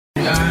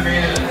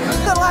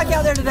What's it like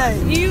out there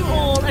today? You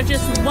all are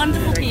just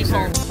wonderful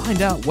people.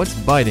 Find out what's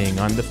biting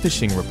on the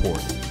Fishing Report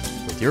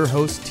with your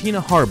host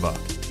Tina Harbuck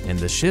and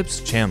the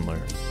ship's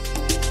Chandler.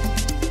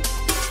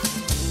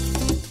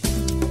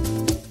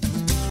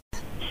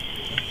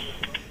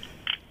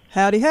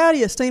 Howdy,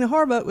 it's Tina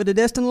Harbuck with the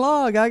Destin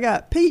Log. I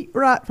got Pete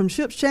Wright from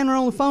Ship's Chandler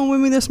on the phone with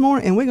me this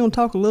morning, and we're going to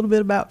talk a little bit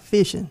about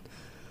fishing.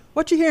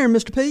 What you hearing,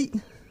 Mr. Pete?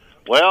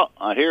 Well,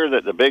 I hear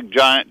that the big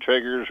giant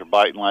triggers are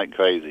biting like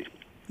crazy.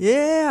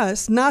 Yeah,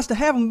 it's nice to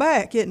have them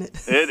back, isn't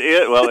it? It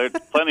is. Well, there's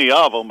plenty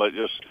of them, but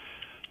just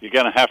you're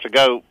going to have to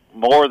go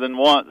more than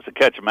once to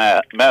catch a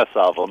mess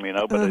of them, you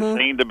know. But they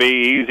seem to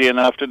be easy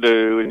enough to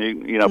do,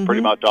 and you know,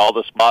 pretty much all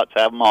the spots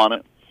have them on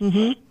it.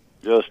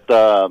 Just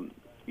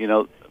you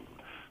know,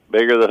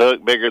 bigger the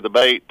hook, bigger the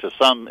bait. To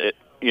some,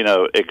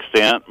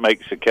 extent,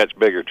 makes you catch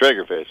bigger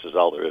triggerfish. Is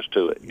all there is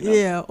to it. You know?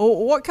 Yeah. Well,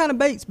 what kind of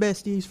bait's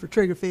best to use for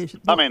triggerfish?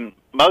 I mean,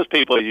 most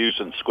people are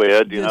using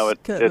squid. You know,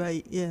 cut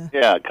bait. Yeah.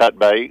 Yeah, cut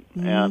bait,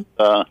 and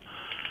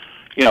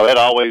you know, it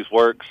always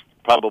works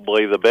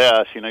probably the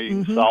best. You know,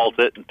 you can salt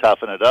it and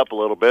toughen it up a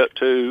little bit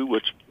too,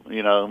 which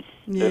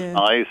is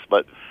nice.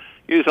 But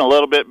using a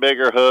little bit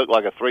bigger hook,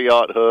 like a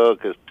 3/0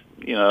 hook, is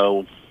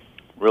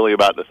really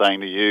about the thing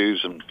to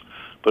use, and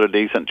put a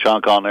decent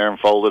chunk on there and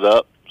fold it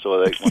up so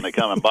when they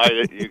come and bite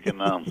it, you can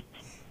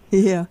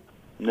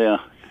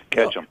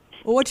catch them.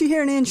 Well, what you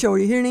hearing inshore?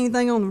 You hearing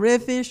anything on the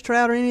redfish,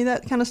 trout, or any of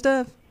that kind of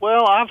stuff?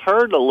 Well, I've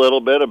heard a little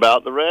bit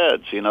about the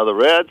reds. You know, the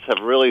reds have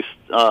really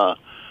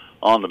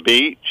on the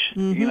beach.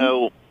 You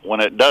know, when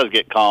it does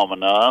get calm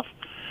enough.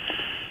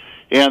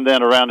 And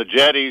then around the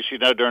jetties, you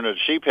know, during the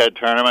sheephead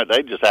tournament,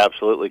 they just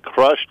absolutely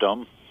crushed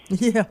them.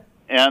 Yeah.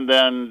 And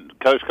then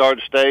Coast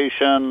Guard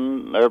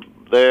Station, they're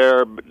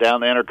there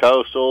down the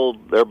intercoastal.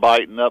 They're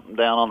biting up and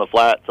down on the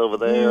flats over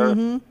there.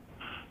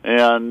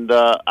 And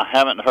I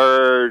haven't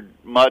heard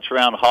much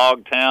around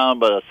Hogtown,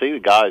 but I see the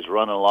guys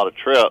running a lot of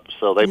trips,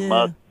 so they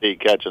must be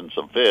catching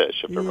some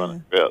fish if they're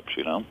running trips,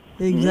 you know.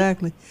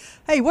 Exactly.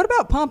 Hey, what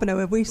about pompano?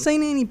 Have we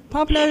seen any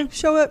pompano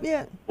show up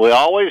yet? We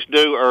always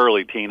do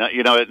early, Tina.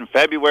 You know, in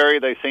February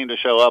they seem to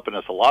show up, and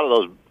it's a lot of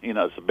those, you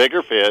know, it's the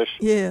bigger fish.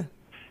 Yeah.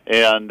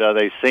 And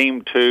they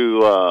seem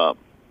to,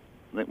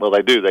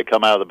 they do. They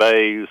come out of the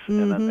bays,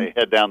 and then they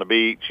head down the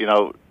beach. You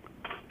know,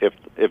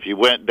 if you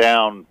went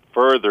down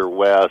further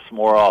west,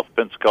 more off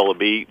Pensacola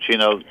Beach, you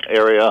know,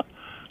 area,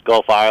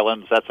 Gulf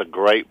Islands, that's a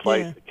great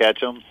place to catch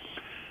them.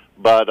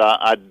 But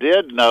I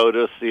did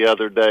notice the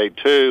other day,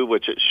 too,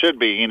 which it should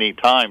be any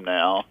time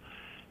now,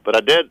 but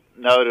I did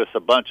notice a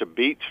bunch of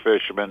beach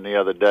fishermen the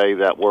other day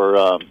that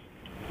were,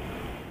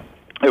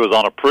 it was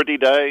on a pretty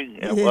day,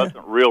 and it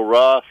wasn't real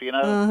rough, you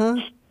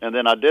know. And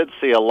then I did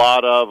see a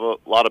lot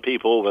of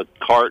people with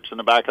carts in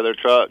the back of their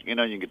truck. You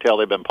know, you could tell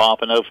they've been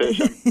pompano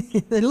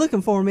fishing. They're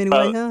looking for them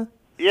anyway, huh?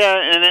 Yeah,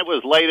 and it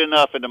was late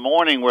enough in the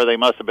morning where they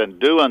must have been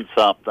doing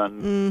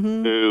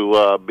something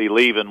to be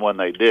leaving when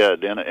they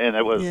did. And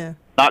it was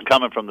not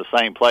coming from the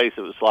same place.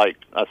 It was like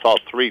I saw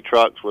 3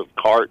 trucks with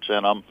carts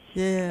in them,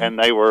 and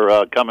they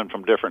were coming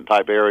from different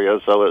type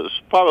areas. So it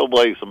was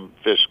probably some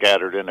fish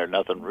scattered in there.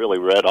 Nothing really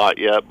red hot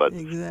yet, but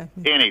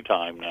any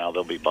time now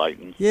they'll be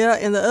biting. Yeah,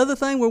 and the other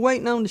thing we're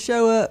waiting on to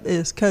show up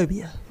is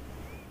cobia.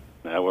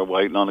 Now we're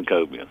waiting on the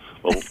cobias.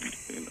 Well,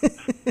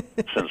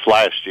 since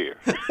last year.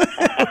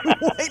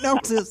 Waiting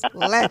on since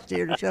last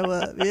year to show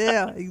up.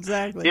 Yeah,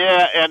 exactly.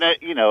 Yeah, and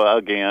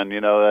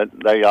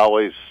they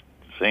always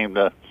seem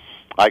to,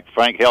 like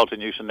Frank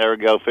Helton used to never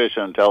go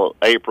fishing until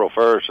April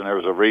 1st, and there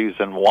was a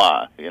reason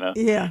why, you know.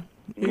 Yeah.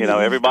 You know,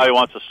 everybody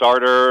wants to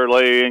start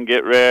early and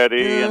get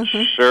ready, and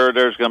sure,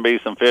 there's going to be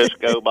some fish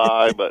go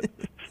by, but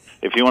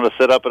if you want to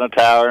sit up in a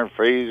tower and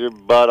freeze your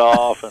butt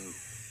off and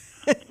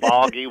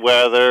foggy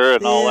weather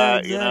and all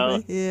that, you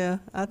know. Yeah,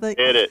 I think.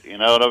 Hit it, you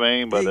know what I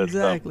mean? But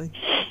exactly.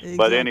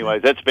 But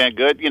anyways, it's been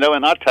good, you know.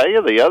 And I tell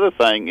you, the other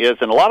thing is,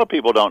 and a lot of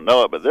people don't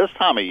know it, but this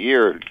time of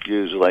year,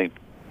 usually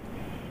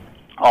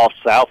off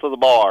south of the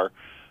bar,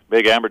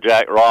 Big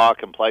Amberjack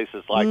Rock and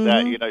places like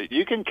that, you know,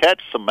 you can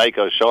catch some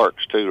Mako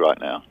sharks too right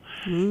now.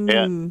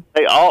 And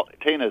they all,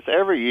 Tina's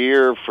every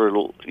year for,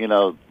 you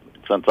know,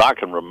 since I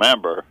can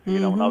remember, you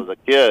know, when I was a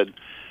kid,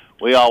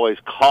 we always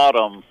caught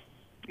them.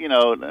 You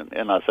know,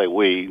 and I say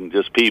we,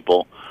 just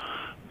people,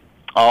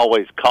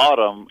 always caught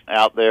them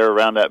out there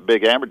around that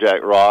Big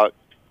Amberjack Rock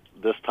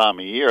this time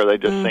of year. They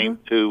just seem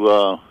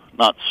to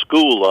not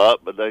school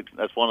up, but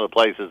that's one of the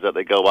places that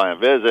they go by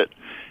and visit.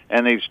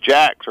 And these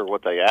jacks are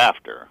what they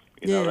after.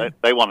 You know,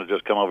 they want to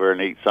just come over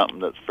and eat something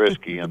that's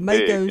frisky and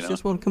big. Makos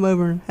just want to come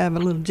over and have a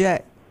little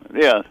jack.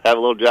 Yeah, have a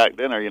little jack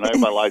dinner. You know,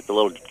 everybody likes a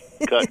little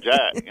cut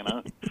jack, you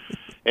know.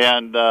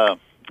 And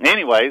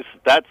anyways,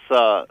 that's...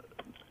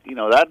 you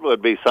know, that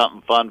would be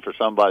something fun for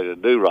somebody to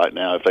do right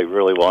now if they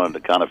really wanted to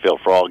kind of feel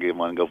froggy and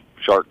want to go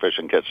shark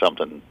fishing and catch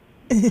something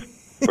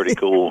pretty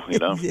cool, you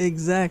know.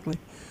 Exactly.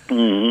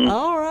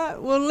 All right.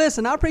 Well,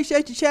 listen, I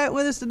appreciate you chatting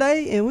with us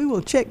today, and we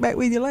will check back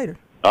with you later.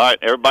 All right.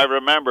 Everybody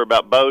remember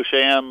about bow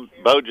jams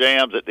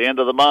at the end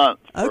of the month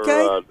for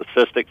the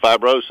cystic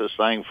fibrosis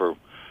thing for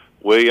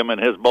William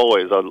and his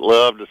boys. I'd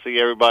love to see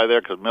everybody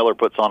there because Miller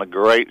puts on a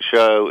great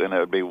show, and it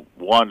would be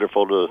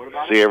wonderful to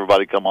see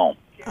everybody come on.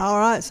 All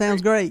right,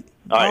 sounds great.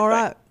 All right. All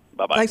right.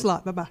 Bye-bye. Thanks a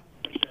lot. Bye-bye.